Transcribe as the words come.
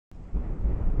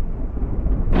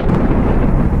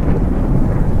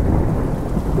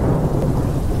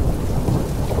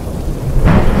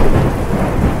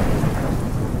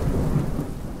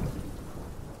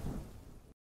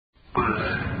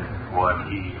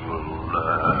evil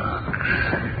lurks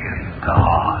in the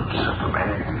hearts of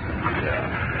men.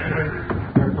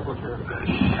 The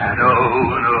shadow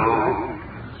knows.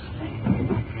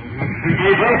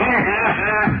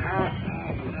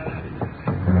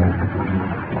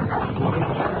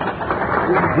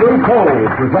 Blue Coal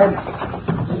presents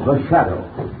The Shadow,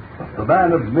 the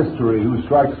man of mystery who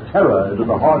strikes terror into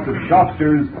the hearts of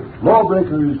shopsters,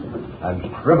 lawbreakers,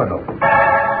 and criminals.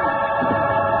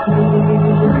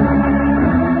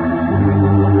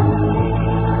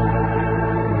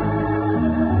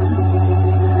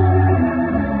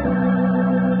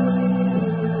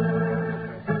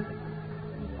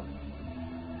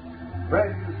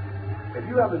 Friends, if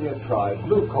you haven't yet tried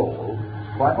Blue Coal,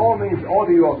 by all means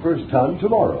order your first ton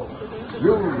tomorrow.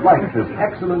 You'll like this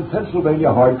excellent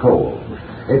Pennsylvania hard coal.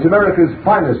 It's America's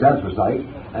finest anthracite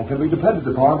and can be depended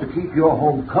upon to keep your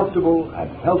home comfortable and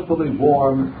healthfully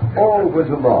warm all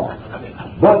winter long.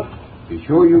 But be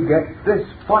sure you get this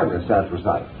finest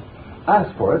anthracite.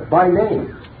 Ask for it by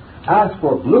name. Ask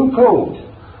for Blue Coal,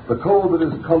 the coal that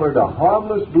is colored a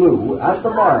harmless blue at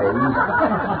the mines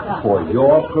for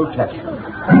your protection.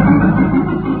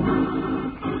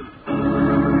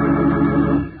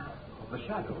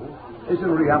 Is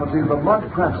in reality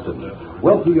Lamont Cranston,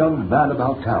 wealthy young man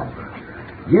about town.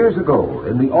 Years ago,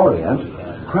 in the Orient,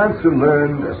 Cranston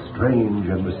learned a strange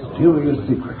and mysterious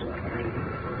secret.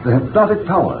 The hypnotic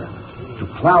power to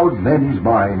cloud men's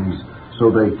minds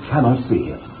so they cannot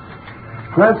see him.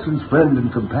 Cranston's friend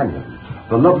and companion,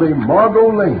 the lovely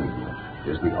Margot Lane,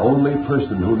 is the only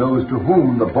person who knows to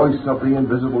whom the voice of the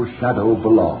invisible shadow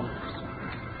belongs.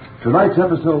 Tonight's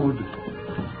episode,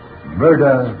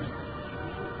 Murder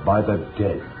by the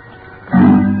Dead.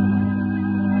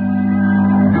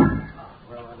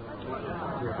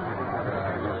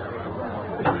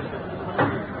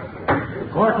 The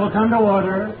court will come to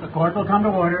order. The court will come to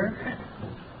order.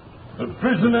 The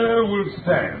prisoner will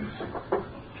stand.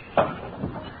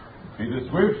 Peter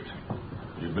Swift,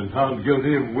 you've been found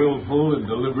guilty of willful and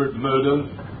deliberate murder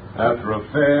after a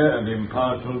fair and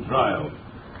impartial trial.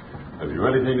 Have you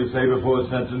anything to say before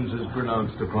sentence is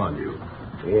pronounced upon you?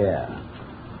 Yeah.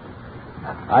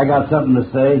 I got something to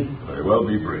say. Very well,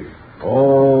 be brief.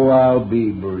 Oh, I'll be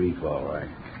brief, all right.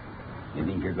 You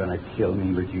think you're going to kill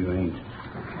me, but you ain't.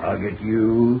 I'll get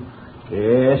you.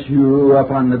 Yes, you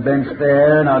up on the bench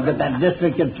there, and I'll get that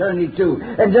district attorney, too.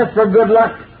 And just for good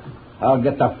luck, I'll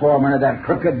get the foreman of that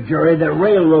crooked jury that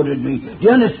railroaded me. Do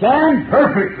you understand?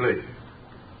 Perfectly.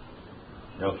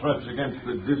 Your threats against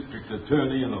the district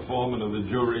attorney and the foreman of the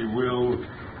jury will,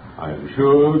 I am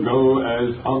sure, go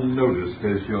as unnoticed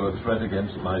as your threat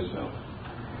against myself.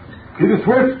 Peter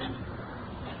Swift,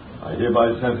 I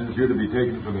hereby sentence you to be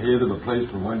taken from here to the place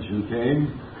from whence you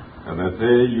came, and that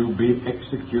there you be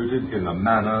executed in the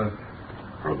manner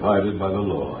provided by the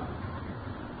law.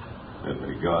 And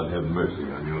may God have mercy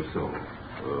on your soul.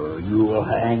 You will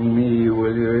hang me,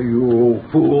 will you, you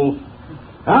old fool?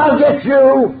 I'll get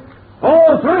you,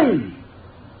 all three.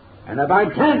 And if I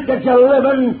can't get you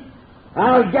living,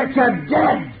 I'll get you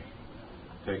dead.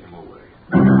 Take him away.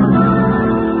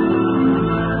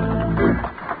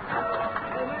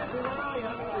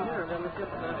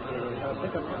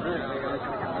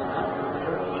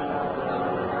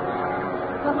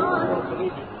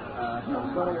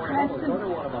 Cranston,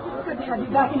 good to have you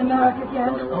back in America again.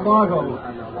 Oh, Margot,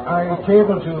 I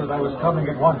cabled you that I was coming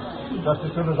at once, just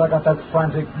as soon as I got that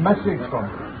frantic message from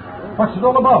you. What's it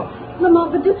all about?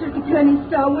 Lamont, the district attorney's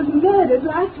stove was murdered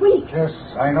last week. Yes,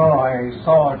 I know. I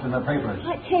saw it in the papers.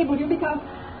 I cabled you because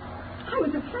I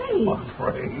was afraid.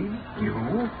 Afraid? You?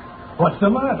 What's the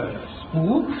matter?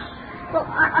 Spooks? Well,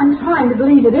 I'm trying to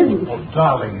believe it isn't. Oh,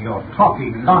 darling, you're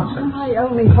talking nonsense. I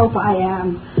only hope I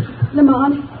am.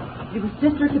 Lamont, it was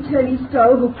District Attorney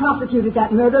Stowe who prosecuted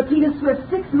that murder of Peter Swift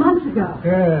 6 months ago.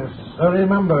 Yes, I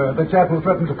remember the chap who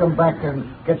threatened to come back and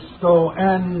get Stowe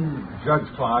and Judge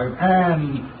Clive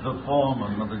and the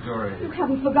foreman of the jury. You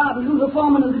haven't forgotten who the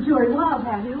foreman of the jury was,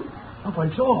 have you? Oh, by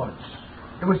George.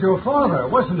 It was your father,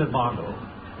 wasn't it, Margot?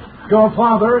 Your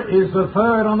father is the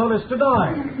third on the list to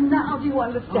die. Now do you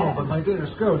understand? Oh, but my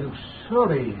dearest girl, you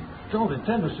surely don't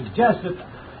intend to suggest that...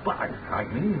 But I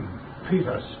mean,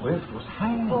 Peter Swift was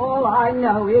hanged. All I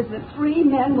know is that 3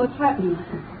 men were threatened,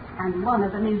 and one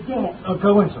of them is dead. A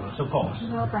coincidence, of course.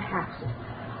 Well, perhaps.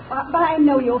 But I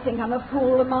know you'll think I'm a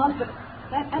fool, Lamont, but...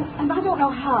 And I don't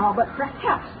know how, but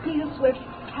perhaps Peter Swift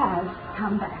has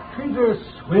come back. Peter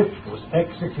Swift was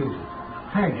executed.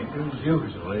 Hanging is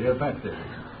usually effective.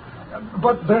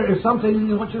 But there is something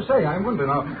in what you say. I wonder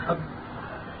now.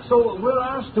 So we're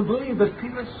asked to believe that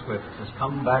Peter Swift has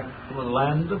come back to a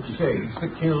land of shades to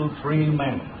kill 3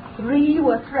 men. 3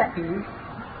 were threatened,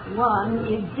 One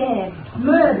is dead,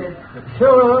 murdered. The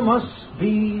killer must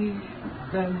be,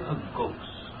 then, a ghost,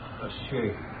 a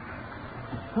shade.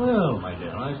 Well, my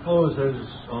dear, I suppose there's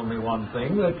only one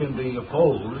thing that can be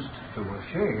opposed to a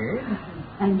shade.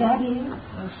 And that is?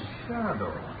 A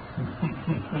shadow.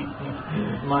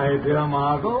 My dear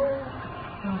Margot,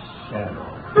 a shadow.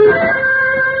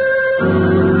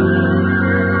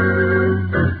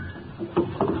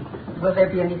 Will there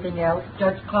be anything else,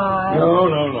 Judge Clive? No,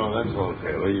 that's all,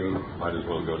 Taylor. You might as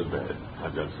well go to bed.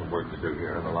 I've got some work to do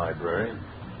here in the library.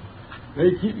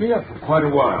 They keep me up for quite a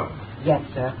while. Yes,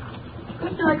 sir.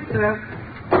 Good night, sir.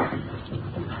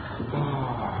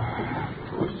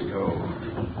 Poor Joe.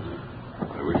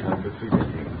 I wish I could forget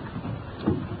him.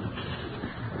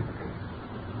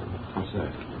 What's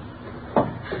that?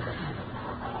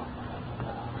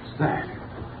 What's that?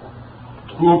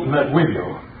 Who opened that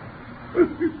window?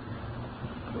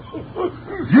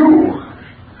 You!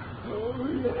 Oh,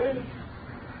 yes.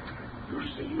 You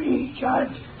see me,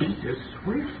 Judge? Peter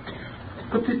Swift?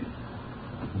 But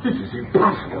this is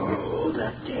impossible. Oh,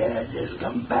 the dead has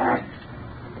come back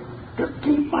to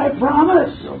keep my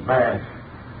promise. You're mad.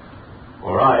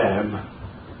 Or I am.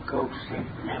 Ghosts have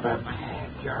never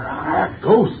had your heart.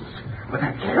 Ghosts? But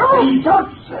that can't Don't be.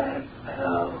 touch that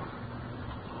bell.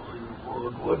 Oh,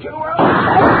 you would you?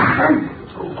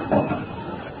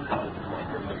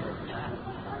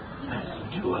 That's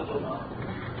two of them.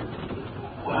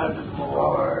 One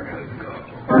more to go.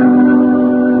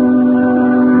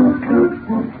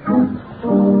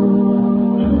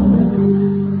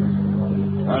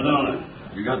 Pardona,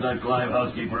 you got that Clive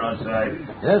housekeeper outside?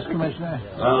 Yes, Commissioner.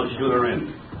 I'll shoot her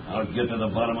in. I'll get to the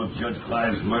bottom of Judge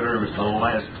Clive's murder if it's the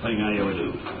last thing I ever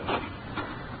do.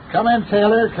 Come in,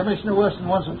 Taylor. Commissioner Wilson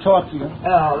wants to talk to you.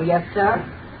 Oh, yes, sir.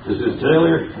 Mrs.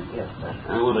 Taylor, Yes, sir.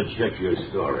 I want to check your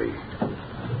story.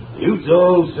 You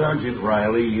told Sergeant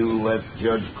Riley you left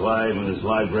Judge Clive in his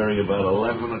library about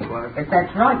 11 o'clock? If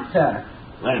that's right, sir.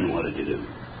 Then what did you do?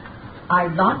 I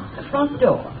locked the front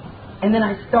door, and then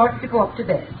I started to go up to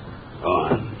bed. Go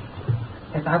on.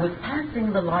 As I was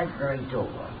passing the library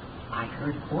door, I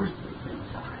heard voices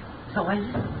inside. So I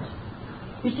listened.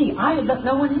 You see, I had let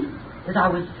no one in, because I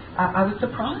was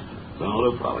surprised.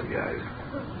 Don't apologize.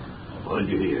 What did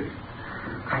you hear?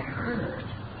 I heard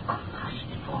a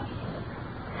hushed voice.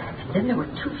 And then there were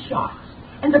two shots,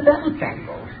 and the bell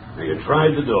jangled. Now, you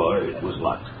tried the door. It was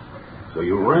locked. So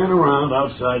you ran around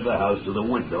outside the house to the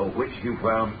window, which you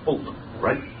found open,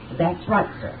 right? That's right,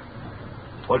 sir.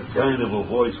 What kind of a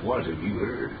voice was it you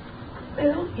heard?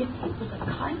 Well, it was a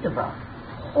kind of a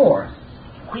hoarse,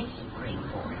 whispering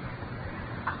voice.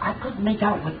 I couldn't make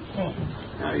out what it said.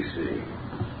 I see.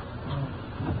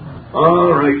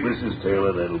 All right, Mrs.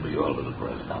 Taylor, that'll be all for the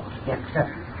present. Yes, sir.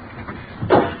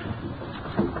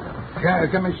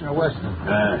 Commissioner Weston.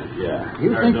 Yeah.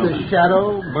 You think the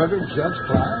shadow murdered Judge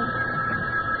Clive?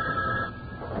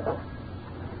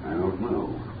 I don't know.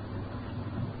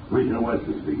 Commissioner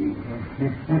Weston speaking.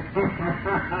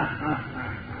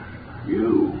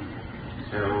 You.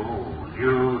 So,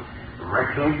 you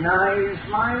recognize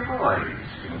my voice,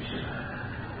 Commissioner.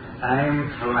 I'm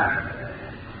flattered.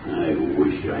 I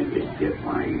wish I could get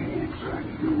my hands on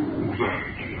you.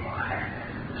 Get your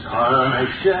hands on a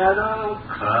shadow.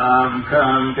 Come,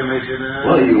 Commissioner.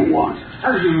 What do you want?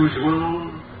 As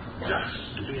usual, just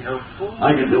to be helpful.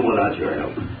 I can do without your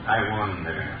help. I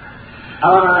wonder.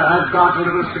 However, I've got a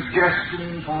little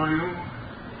suggestion for you.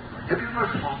 Have you ever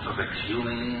thought of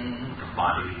exhuming the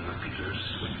body of Peter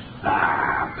Swift?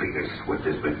 Peter Swift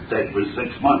has been dead for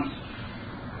 6 months.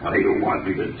 What do you want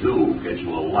me to do? Get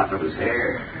you a lock of his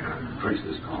hair?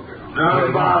 Princess Conquer.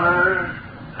 Don't bother.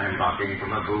 I'm walking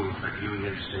from a booth at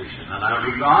Union Station, and I'll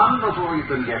be gone before you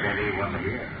can get anyone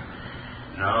here.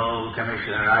 No,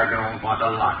 Commissioner, I don't want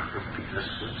a lock of Peter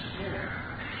Swift's hair.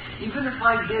 Even if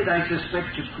I did, I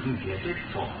suspect you couldn't get it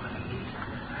for me.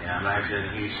 I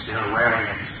imagine he's still wearing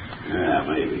it. Yeah,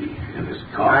 maybe. In his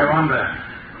I car. wonder.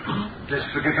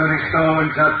 District Attorney Stowe and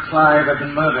Judge Clive have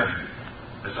been murdered.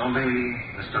 There's only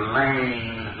Mr.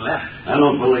 Lane left. I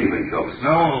don't believe in ghosts.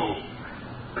 No,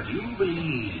 but you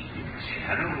believe in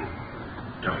shadow,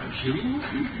 don't you?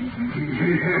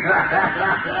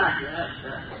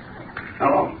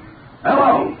 Hello.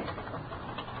 Hello.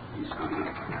 He's hung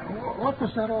up. What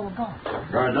was that all about?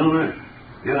 Cardona,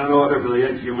 get an order for the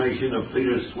exhumation of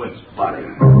Peter Swift's body.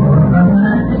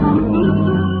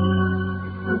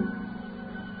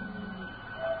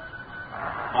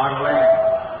 Marley,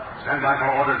 stand by for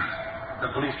orders. The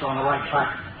police are on the right track,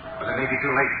 but they may be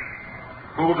too late.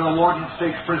 Move to the Warden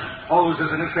State Prison. Pose as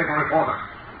a newspaper reporter.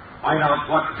 Find out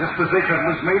what disposition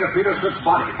was made of Peter Swift's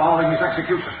body following his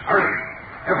execution. Hurry.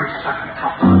 Every second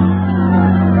counts.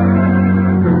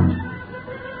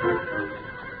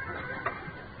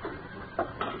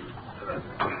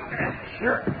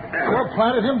 Sure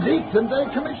planted him deep, didn't they,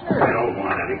 Commissioner? I don't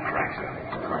want any cracks on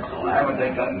it, Colonel. Haven't they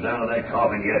gotten down to that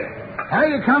coffin yet? How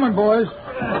you coming, boys?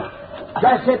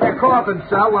 Just hit the coffin,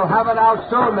 sir. We'll have it out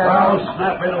soon now. I'll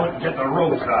snap into it and get the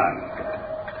ropes on.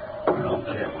 I don't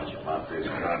care much about this,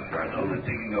 John Cardinal. The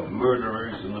digging of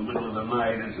murderers in the middle of the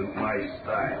night isn't my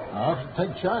style. I'll have to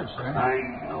take charge, sir.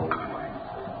 I know, Mike.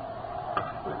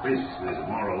 But this is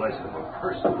more or less of a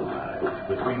personal matter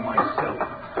between myself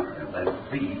and that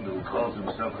fiend who calls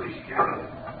himself the Shadow.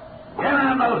 Get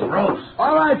on those ropes.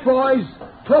 All right, boys.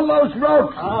 Pull those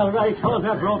ropes. All right, hold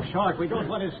that rope short. We don't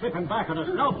want it slipping back on us.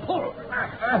 Now pull.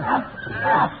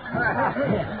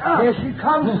 Here she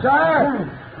comes, sir.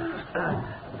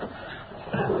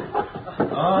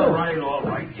 All right.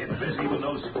 Get busy with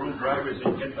those screwdrivers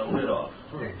and get the lid off.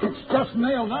 It's just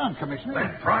nailed on, Commissioner.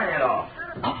 Then pry it off.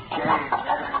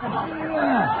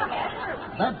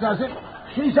 That does it.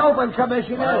 She's open,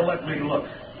 Commissioner. Well, let me look.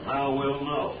 Now we'll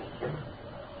know.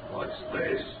 What's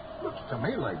this? Looks to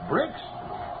me like bricks.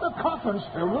 The coffin's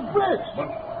filled with bricks. But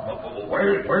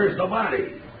where's the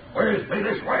body? Where's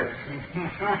Peter Swift?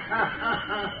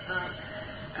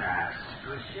 Ask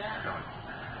the Shadow.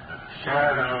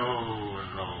 Shadow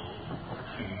alone.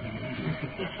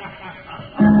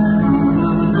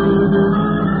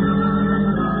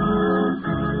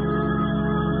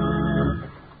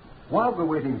 While we're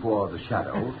waiting for the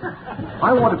Shadow,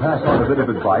 I want to pass on a bit of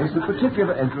advice of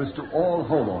particular interest to all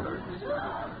homeowners.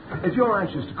 If you're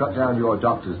anxious to cut down your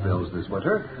doctor's bills this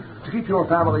winter, to keep your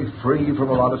family free from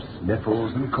a lot of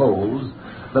sniffles and colds,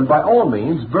 then by all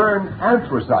means burn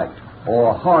anthracite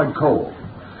or hard coal,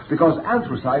 because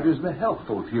anthracite is the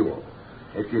healthful fuel.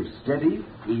 It gives steady,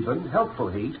 even, healthful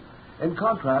heat, in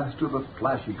contrast to the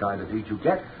flashy kind of heat you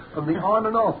get from the on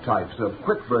and off types of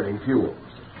quick-burning fuels.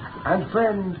 And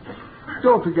friend,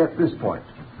 don't forget this point.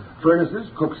 Furnaces,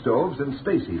 cook stoves, and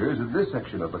space heaters in this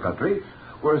section of the country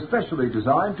were especially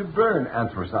designed to burn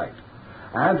anthracite.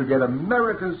 And to get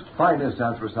America's finest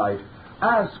anthracite,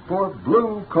 ask for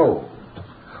blue coal.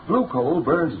 Blue coal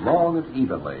burns long and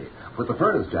evenly, with the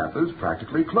furnace dampers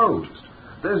practically closed.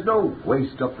 There's no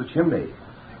waste up the chimney.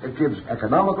 It gives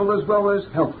economical as well as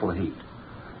healthful heat.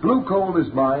 Blue coal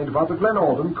is mined by the Glen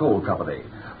Alden Coal Company,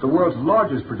 the world's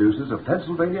largest producers of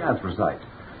Pennsylvania anthracite.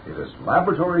 It is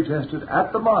laboratory tested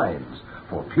at the mines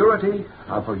for purity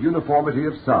and for uniformity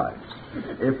of size.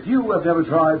 If you have never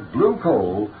tried blue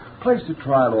coal, place a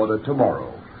trial order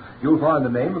tomorrow. You'll find the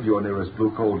name of your nearest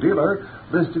blue coal dealer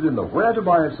listed in the Where to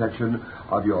Buy It section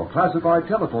of your classified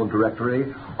telephone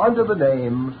directory under the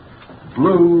name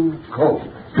Blue Coal.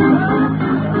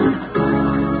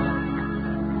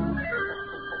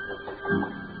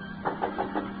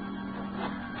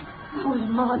 Oh,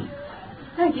 Lamont.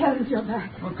 Thank heavens you're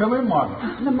back. Well, come in,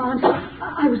 Martha. Lamont,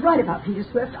 I was right about Peter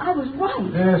Swift. I was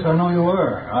right. Yes, I know you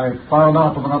were. I found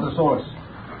out from another source.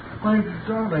 My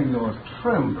darling, you're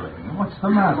trembling. What's the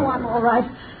matter? Oh, I'm all right.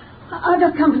 I've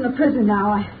just come from the prison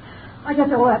now. I guess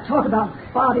all that talk about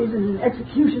bodies and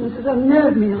executions has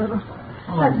unnerved me a little.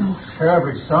 Oh, I'm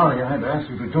terribly sorry I had to ask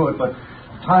you to do it, but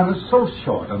time is so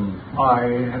short, and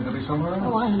I had to be somewhere else.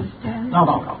 Oh, I understand. No,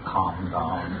 calm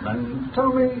down. And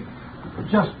tell me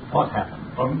just what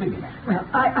happened from the beginning. Well,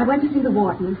 I went to see the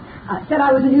warden, said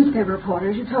I was a newspaper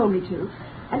reporter, as you told me to,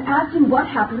 and asked him what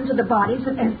happened to the bodies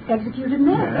of executed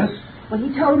men. Yes? Well,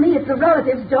 he told me if the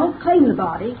relatives don't claim the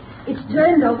body, it's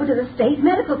turned over to the state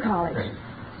medical college. Yes.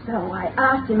 So I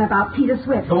asked him about Peter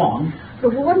Swift. Go on. The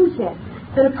warden said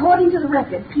that according to the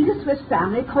record, Peter Swift's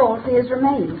family called for his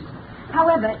remains.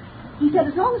 However, he said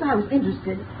as long as I was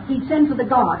interested, he'd send for the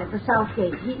guard at the south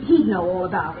gate. He'd know all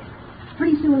about it.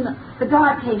 Pretty soon, the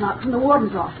guard came up from the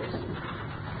warden's office.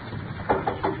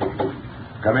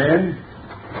 Come in.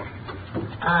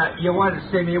 You want to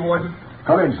see me, Warden?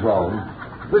 Come in, Sloan.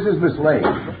 This is Miss Lane.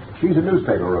 She's a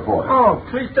newspaper reporter. Oh,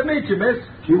 pleased to meet you, miss.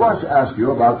 She wants to ask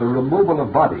you about the removal of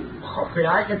bodies. Okay,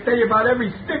 I can tell you about every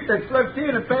stick that's left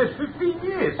here in the past 15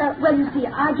 years. Well, you see,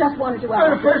 I just wanted to Well,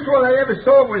 ask... the first one I ever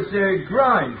saw was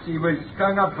Grimes. He was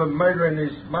hung up for murdering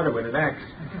his mother with an axe.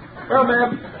 Well,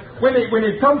 ma'am, when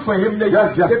they come for him, they...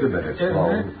 Just a minute,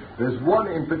 Sloan. There's one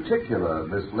in particular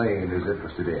Miss Lane is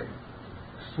interested in.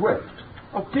 Swift.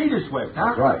 Oh, Peter Swift,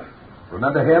 huh? That's right.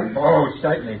 Remember him? Oh,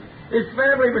 certainly. His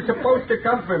family was supposed to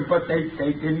come for him, but they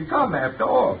didn't come after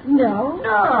all. No?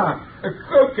 No. A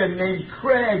croaker named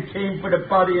Craig came for the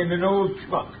body in an old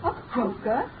truck. A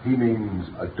croaker? He means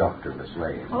a doctor, Miss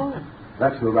Lane. Oh.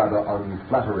 That's a rather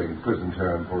unflattering prison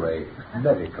term for a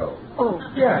medico. Oh.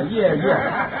 Yeah.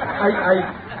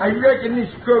 I reckon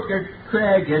this croaker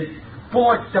Cragg had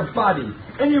bought the body.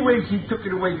 Anyways, he took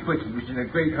it away quick. He was in a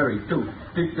great hurry, too.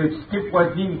 The stick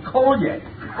wasn't even cold yet.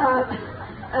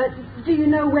 Do you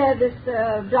know where this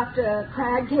Dr.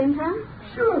 Cragg came from?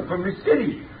 Sure, from the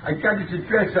city. I got his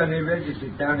address on the register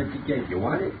down at the gate. You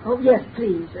want it? Oh, yes,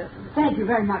 please. Thank you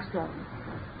very much, Gordon.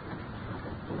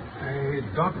 A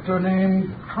doctor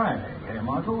named Cragg,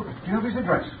 Margot? Do you have his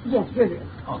address? Yes, here it is.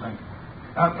 Oh, thank you.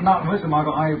 Now, listen,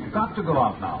 Margot, I've got to go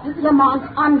out now.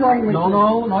 Lamont, I'm going with you.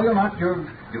 No, you're not. You're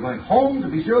going home to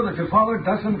be sure that your father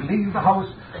doesn't leave the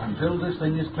house until this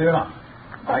thing is cleared up.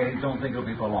 I don't think it'll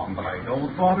be for long, but I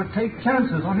don't want to take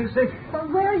chances on his safety.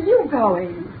 But where are you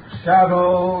going?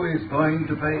 Shadow is going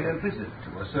to pay a visit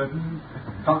to a certain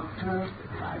Dr.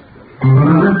 Cragg.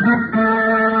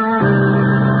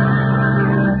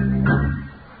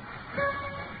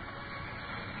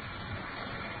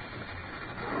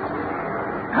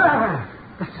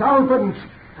 The solvent!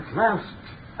 At last!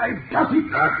 I've got it!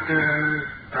 Dr.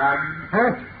 Cragg?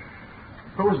 Huh?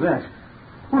 Who was that?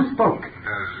 Who spoke? Does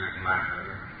it matter?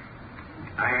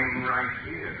 I'm right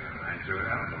here at your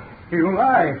elbow. You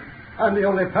lie. I'm the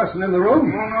only person in the room.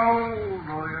 Oh,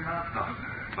 no, you're not,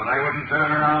 Doctor. But I wouldn't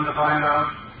turn around to find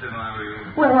out if I were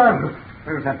you. Where are you?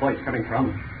 Where's that voice coming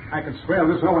from? I can swear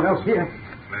there's no one else here.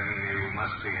 Then you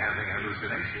must be having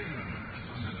hallucinations.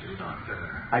 Wasn't you, Doctor?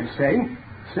 I'm sane.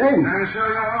 Sane. I'm sure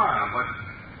you are, but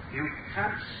you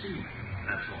can't see.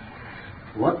 That's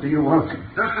all. What do you want?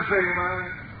 Just the same, I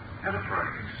have a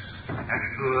price. A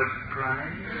good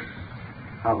price.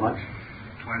 How much?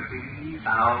 $20,000.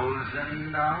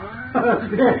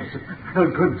 Yes, a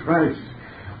good price.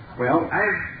 Well,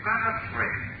 I've got a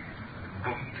friend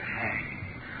booked to hang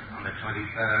on the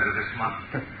 23rd of this month.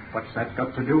 what's that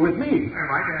got to do with me?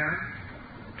 My dad.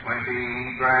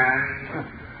 20 grand.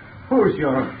 Who's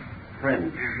your friend?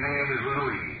 His name is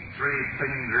Louis.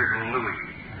 Three-fingered Louis.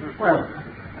 Well,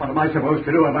 what am I supposed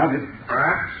to do about it?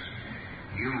 Perhaps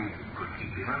you could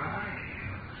keep him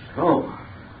alive. Oh,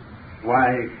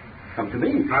 why, come to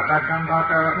me. Drop that gun,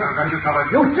 Doctor. I've got you covered.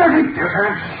 You dirty... You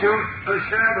can't shoot the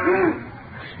shadow.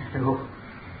 Shadow?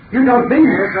 You don't mean...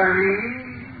 Yes, I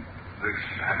mean the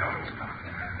shadow,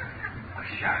 Doctor. The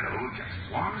shadow just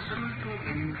wants a little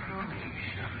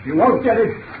information. You won't get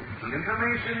it. The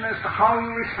information as to how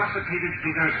you resuscitated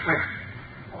Peter Swift.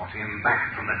 Brought him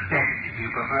back from the dead, if you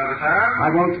prefer the term. I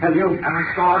won't tell you. And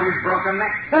restored his broken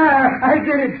neck. I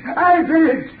did it.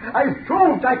 I've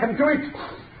proved I can do it.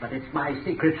 But it's my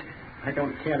secret. I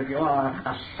don't care if you are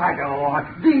a shadow or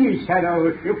the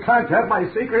shadow. You can't have my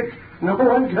secret. No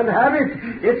one can have it.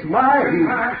 It's mine.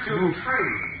 Perhaps you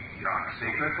trade your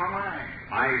secret for mine.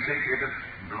 My secret of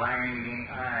blinding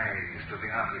eyes to the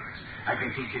obvious. I can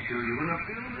teach it to you in a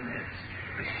few minutes.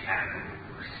 The shadow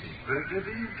secret of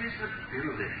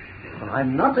invisibility. But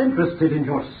I'm not interested in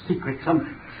your secret,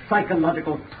 some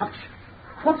psychological touch.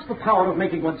 What's the power of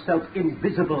making oneself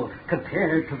invisible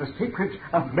compared to the secret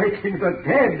of making the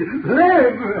dead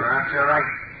live? Perhaps you're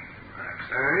right. Perhaps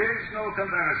there is no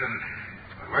comparison.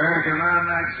 But where to learn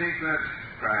that secret,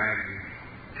 Cragg?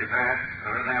 Tibet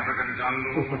or an African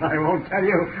jungle? I won't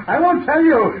tell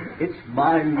you. It's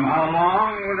mine. For how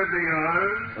long will it be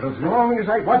yours? For as long as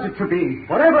I want it to be.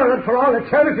 Forever and for all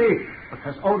eternity.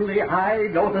 Because only I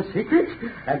know the secret,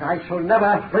 and I shall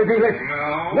never reveal it.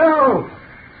 No.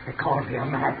 They called me a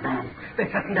madman. They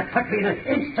threatened to put me in an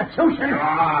institution. You're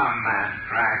a mad,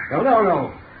 Cragg.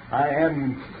 No. I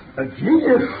am a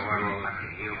genius. Well, lucky.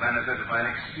 You benefited by an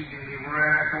exceedingly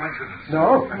rare coincidence.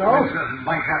 No. A coincidence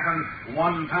might happen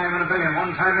one time in a billion,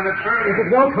 one time in a trillion. It was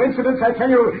no coincidence, I tell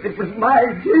you. It was my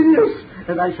genius.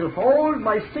 And I shall hold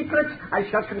my secret. I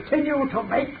shall continue to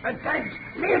make the dead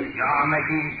live. You're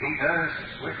making Peter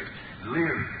Swift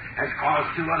live has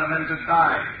caused two other men to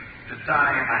die. To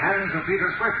die at the hands of Peter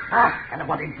Swift. And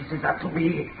what interest is that to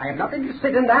me? I am not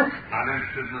interested in that. Not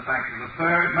interested in the fact that the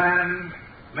third man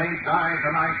may die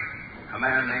tonight. A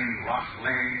man named Ross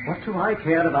Lane. What do I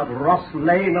care about Ross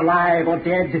Lane alive or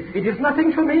dead? It is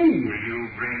nothing to me. Will you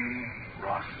bring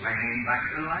Ross Lane back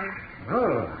to life?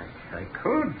 Oh, I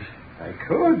could.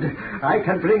 I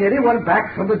can bring anyone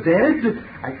back from the dead.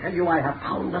 I tell you, I have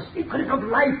found the secret of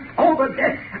life over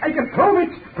death. I can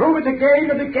prove it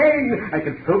again and again. I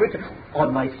can prove it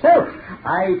on myself.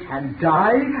 I can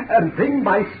die and bring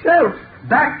myself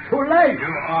back to life.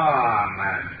 You are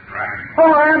mad, Cragg.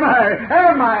 Oh, am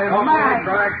I mad?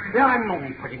 Cragg. Yeah, I'm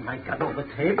only putting my gun on the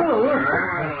table.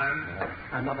 Very well, then.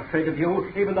 I'm not afraid of you,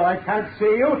 even though I can't see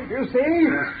you, you see?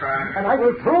 Yes, Cragg. And I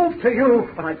will prove to you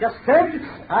what I just said.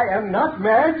 I am not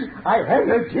mad. I have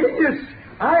a genius.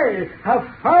 I have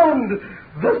found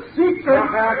the secret.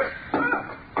 What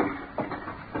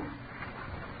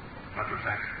was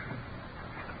that?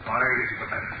 Why did you put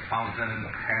that fountain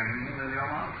pen in your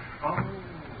mouth? Oh,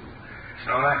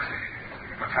 so that's it.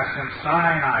 Potassium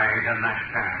cyanide in that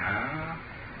pen, huh?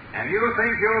 And you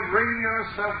think you'll bring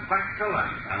yourself back to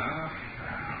life, huh?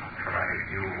 Right,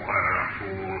 you were a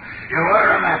fool. You were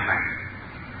a madman.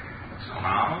 So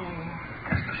now,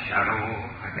 as the shadow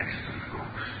against the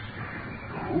ghost.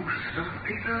 Ghost of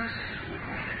Peter Swift.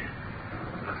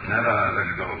 But never the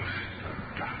ghost of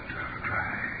Dr.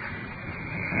 Cragg.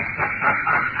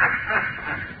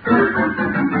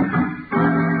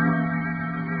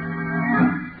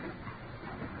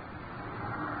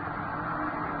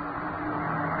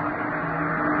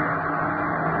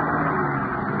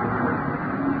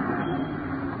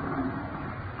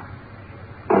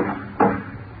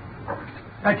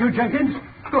 That you, Jenkins?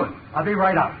 Good. I'll be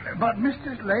right out. But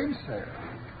Mr. Lane, sir,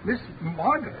 Miss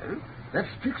Margot left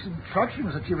strict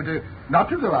instructions that she were not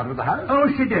to go out of the house. Oh,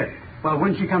 she did. Well,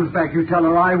 when she comes back, you tell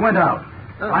her I went out.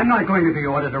 I'm not going to be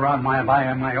ordered around by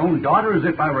my own daughter as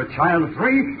if I were a child of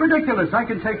 3. Ridiculous. I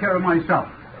can take care of myself.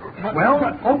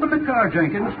 Open the car,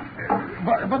 Jenkins.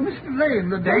 But Mr. Lane,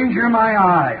 the danger my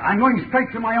eye. I'm going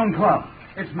straight to my own club.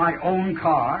 It's my own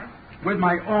car with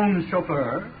my own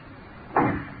chauffeur.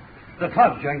 The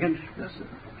club, Jenkins. Yes, sir.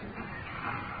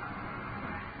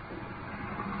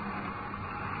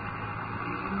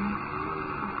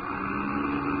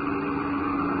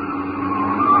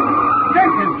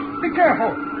 Jenkins, be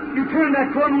careful. You turn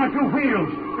that corner on 2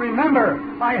 wheels. Remember,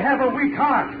 I have a weak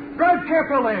heart. Drive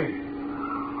carefully.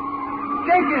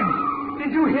 Jenkins,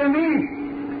 did you hear me?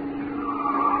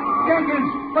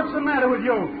 Jenkins, what's the matter with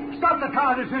you? Stop the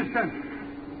car this instant.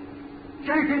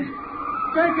 Jenkins,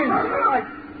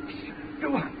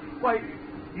 why,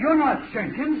 you're not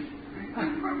Jenkins.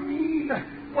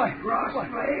 Why,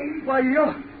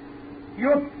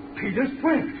 you're Peter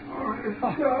Swift.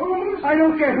 I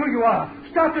don't care who you are.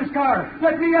 Stop this car.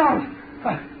 Let me out.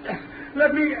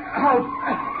 Let me out.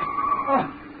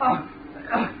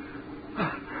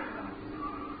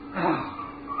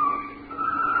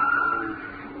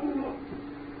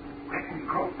 Couldn't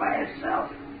go by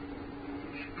itself.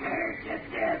 Scared to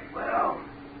death. Well,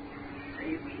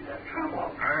 save me the trouble. I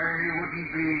wouldn't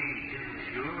be too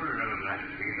sure of that,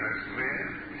 Peter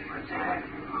Swift. What's that?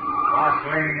 Boss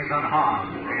Lane is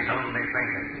unharmed. He's only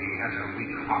fainted. He has a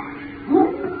weak heart.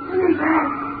 Who's that?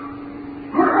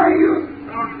 Where are you?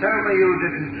 Don't tell me you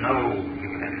didn't know you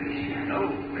had the shadow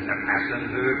as a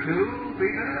passenger, too,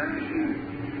 Peter.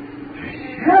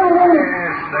 Shadow?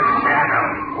 Yes, the shadow.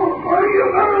 What are you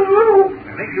going to do?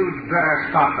 I think you'd better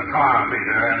stop the car,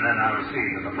 Peter, and then I'll see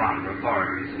that the proper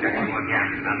authorities get you again.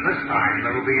 And this time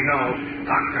there will be no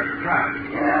Dr.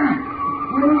 Cragg. Yeah.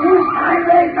 Well, this time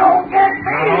they don't get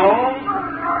me. No?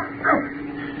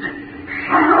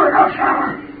 Shadow.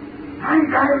 I'm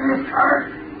driving this car.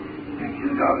 And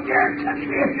you don't dare touch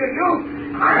me if you do.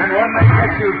 And when they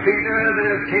get you, Peter,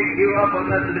 they'll take you up on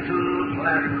that little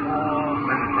platform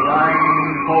and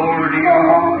blindfold you.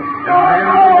 And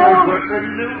they'll put the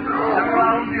noose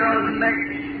around your neck.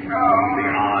 It'll be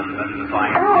hard for them to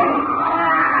find you.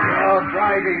 Your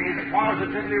driving is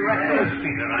positively reckless,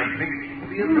 Peter. I think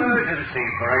the emergency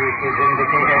brake is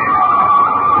indicated.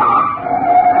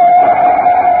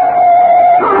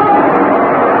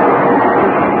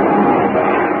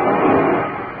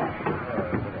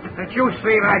 Did you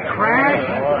see that crash?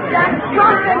 That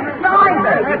truck inside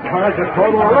there. That car's a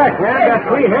total wreck. We had got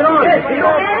 3 hit on. Yes, you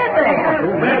did there.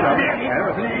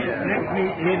 Let me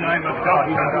in. I'm a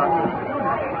doctor.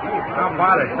 How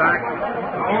about it, Doc?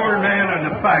 The old man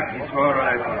on the back is all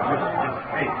right. Just his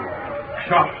face.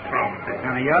 Shock from it.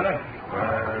 Any other? Well,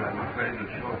 I'm afraid the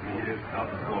short is not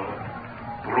for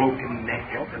broken neck.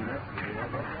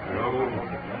 No.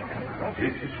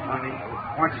 This is funny.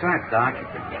 What's that, Doc?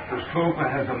 The sofa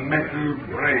has a metal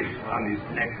brace on his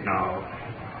neck now.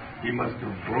 He must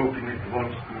have broken it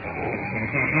once before.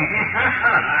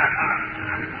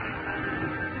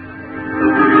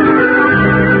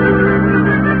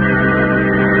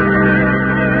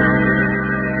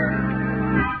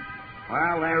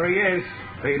 Well, there he is,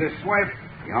 Peter Swift.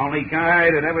 The only guy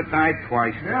that ever died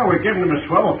twice. Yeah, we're giving him a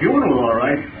swell funeral, all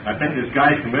right. I bet there's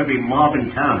guys from every mob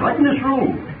in town, right in this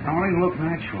room. Only look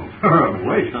natural.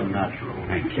 Way so natural.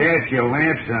 And cast your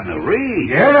lamps on the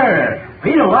reed. Yeah,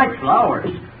 Peter liked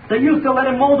flowers. They used to let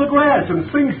him mow the grass and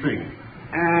sing.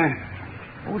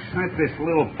 Who sent this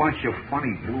little bunch of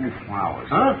funny blue flowers?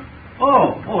 Huh?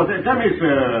 Oh, them is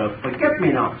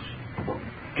forget-me-nots.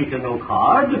 Ain't there no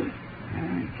card?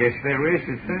 I guess there is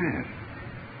at that.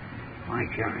 My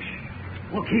gosh.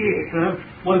 Look here. Huh?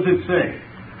 What does it say?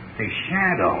 The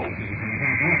shadow.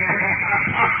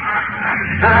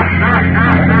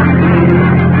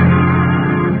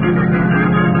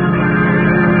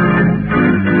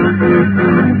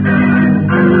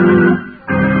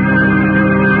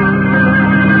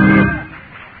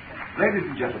 Ladies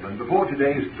and gentlemen, before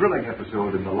today's thrilling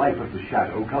episode in the life of the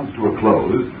shadow comes to a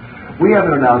close, we have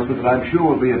an announcement that I'm sure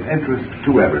will be of interest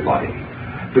to everybody.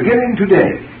 Beginning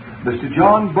today, Mr.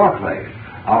 John Barclay,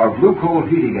 our blue coal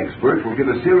heating expert, will give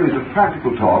a series of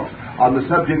practical talks on the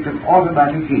subject of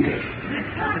automatic heating.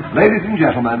 Ladies and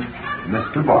gentlemen,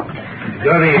 Mr. Barclay.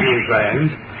 Good evening,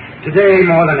 friends. Today,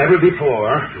 more than ever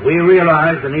before, we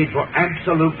realize the need for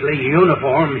absolutely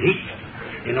uniform heat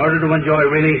in order to enjoy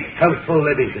really healthful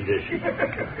living conditions.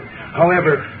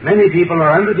 However, many people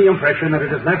are under the impression that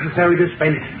it is necessary to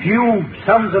spend huge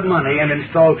sums of money and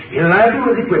install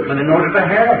elaborate equipment in order to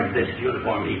have this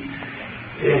uniform heat.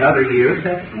 In other years,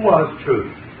 that was true.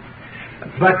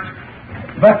 But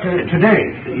today,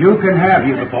 you can have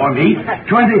uniform heat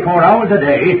 24 hours a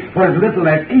day for as little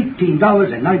as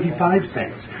 $18.95.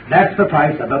 That's the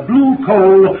price of a blue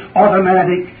coal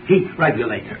automatic heat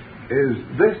regulator. Is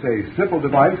this a simple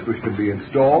device which can be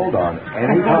installed on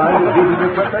any kind of heating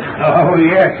equipment? Oh,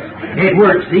 yes. It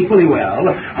works equally well.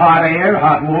 Hot air,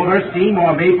 hot water, steam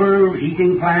or vapor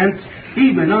heating plants,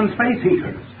 even on space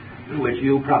heaters, which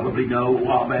you probably know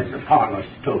of as parlor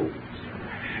stoves.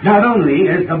 Not only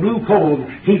is the blue coal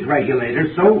heat regulator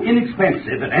so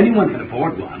inexpensive that anyone can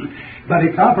afford one, but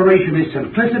its operation is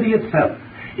simplicity itself.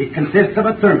 It consists of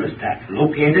a thermostat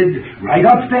located right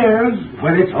upstairs,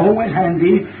 where it's always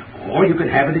handy, or you can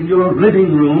have it in your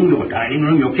living room, your dining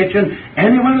room, your kitchen,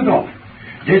 anywhere at all.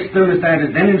 This thermostat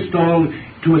is then installed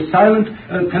to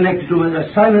connected to a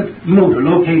silent motor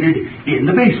located in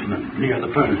the basement near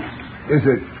the furnace. Is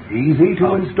it easy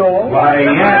to install? Why,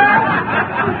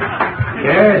 yes.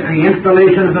 Yes, the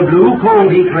installation of the blue coal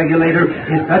heat regulator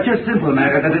is such a simple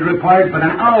matter that it requires but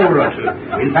an hour or two.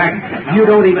 In fact, you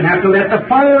don't even have to let the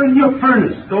fire in your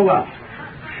furnace go out.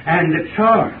 And the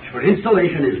charge for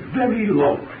installation is very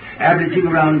low, averaging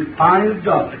around $5.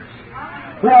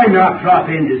 Why not drop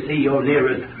in to see your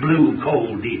nearest blue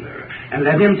coal dealer and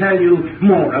let him tell you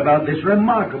more about this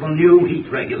remarkable new heat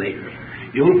regulator?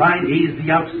 You'll find he's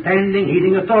the outstanding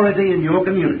heating authority in your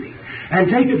community. And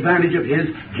take advantage of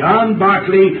his John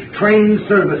Barclay trained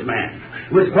serviceman,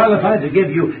 who is qualified to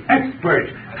give you expert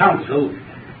counsel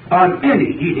on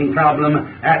any heating problem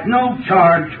at no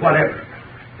charge whatever.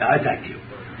 I thank you.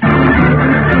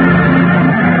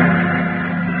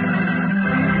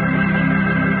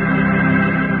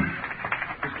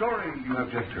 The story you have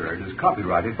just heard is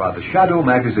copyrighted by the Shadow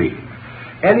magazine.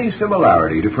 Any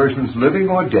similarity to persons living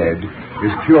or dead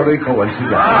is purely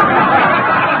coincidental.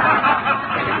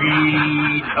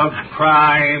 Seed of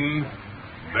crime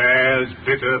bears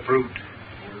bitter fruit.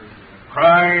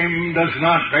 Crime does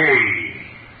not pay.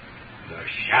 The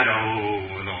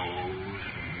shadow knows.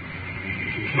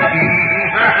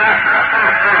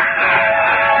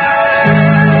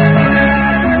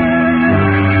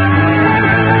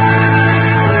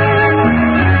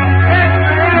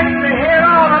 Hear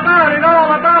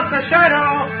all about the shadow.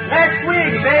 Next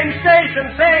week, same station,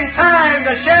 same time,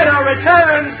 the shadow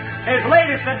returns. His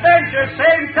latest adventure,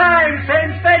 same time,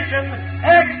 same station.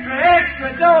 Extra,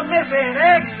 extra, don't miss it,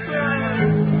 extra.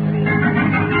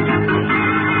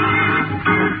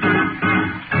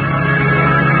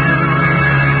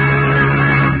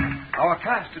 Our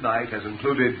cast tonight has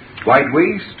included Dwight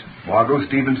Weist, Margot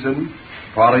Stevenson,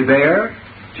 Polly Bear,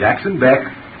 Jackson Beck,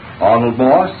 Arnold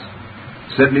Moss,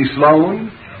 Sidney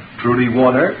Sloan, Trudy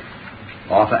Warner,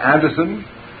 Arthur Anderson,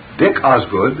 Dick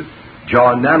Osgood,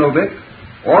 John Nanovic,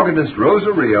 organist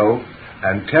Rosa Rio,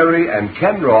 and Terry and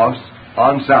Ken Ross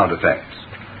on sound effects.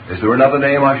 Is there another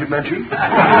name I should mention?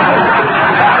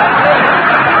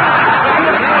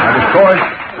 And of course,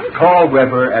 Carl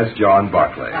Weber as John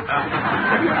Barclay.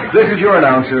 This is your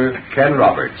announcer, Ken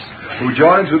Roberts, who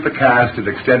joins with the cast in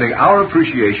extending our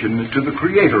appreciation to the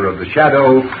creator of the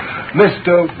shadow,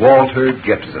 Mr. Walter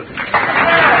Gibson.